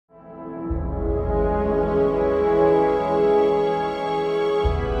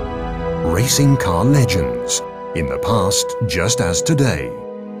racing car legends, in the past just as today.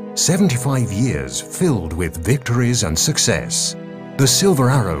 75 years filled with victories and success. The Silver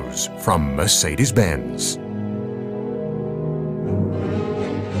Arrows from Mercedes-Benz.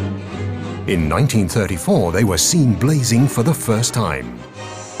 In 1934, they were seen blazing for the first time.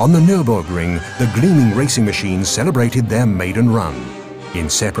 On the Nürburgring, the gleaming racing machines celebrated their maiden run.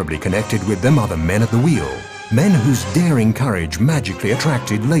 Inseparably connected with them are the men at the wheel, men whose daring courage magically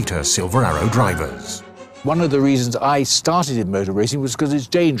attracted later Silver Arrow drivers. One of the reasons I started in motor racing was because it's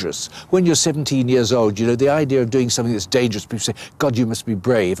dangerous. When you're 17 years old, you know, the idea of doing something that's dangerous, people say, God, you must be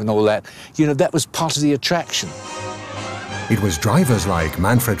brave and all that. You know, that was part of the attraction. It was drivers like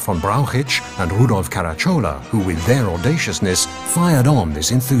Manfred von Brauchitsch and Rudolf Caracciola who, with their audaciousness, fired on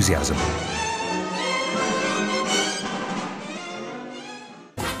this enthusiasm.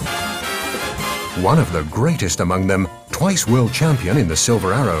 One of the greatest among them, twice world champion in the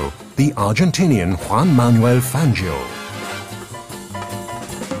Silver Arrow, the Argentinian Juan Manuel Fangio.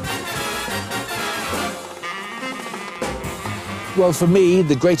 Well, for me,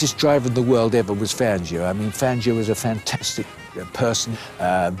 the greatest driver in the world ever was Fangio. I mean, Fangio was a fantastic person,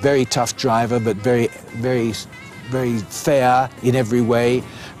 very tough driver, but very fair in every way,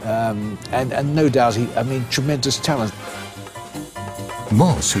 and no doubt, tremendous talent.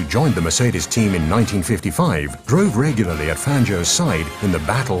 Moss, who joined the Mercedes team in 1955, drove regularly at Fangio's side in the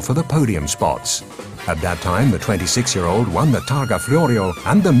battle for the podium spots. At that time, the 26-year-old won the Targa Florio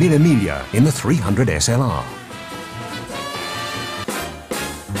and the Mille Miglia in the 300 SLR.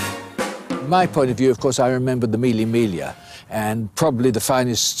 My point of view, of course, I remember the Mille Miglia, and probably the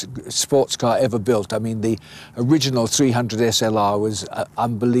finest sports car ever built. I mean, the original 300 SLR was an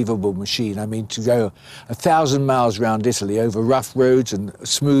unbelievable machine. I mean, to go 1,000 miles around Italy over rough roads and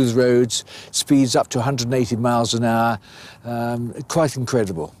smooth roads, speeds up to 180 miles an hour, quite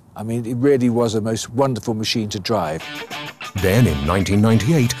incredible. I mean, it really was a most wonderful machine to drive. Then in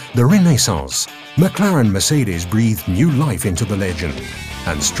 1998, the Renaissance. McLaren Mercedes breathed new life into the legend.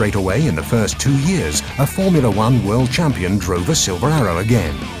 And straight away in the first 2 years, a Formula One world champion drove a Silver Arrow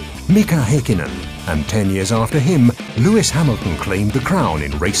again, Mika Häkkinen. And 10 years after him, Lewis Hamilton claimed the crown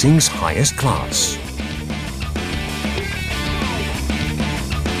in racing's highest class.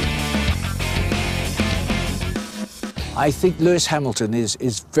 I think Lewis Hamilton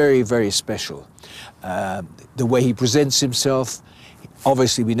is very, very special. The way he presents himself,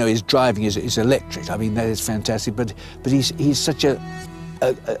 obviously we know his driving is electric. I mean, that is fantastic, but he's such an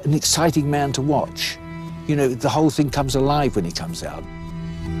exciting man to watch. You know, the whole thing comes alive when he comes out.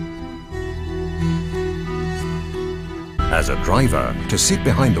 As a driver, to sit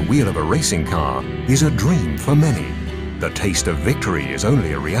behind the wheel of a racing car is a dream for many. The taste of victory is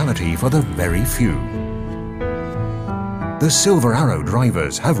only a reality for the very few. The Silver Arrow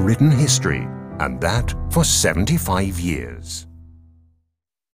drivers have written history, and that for 75 years.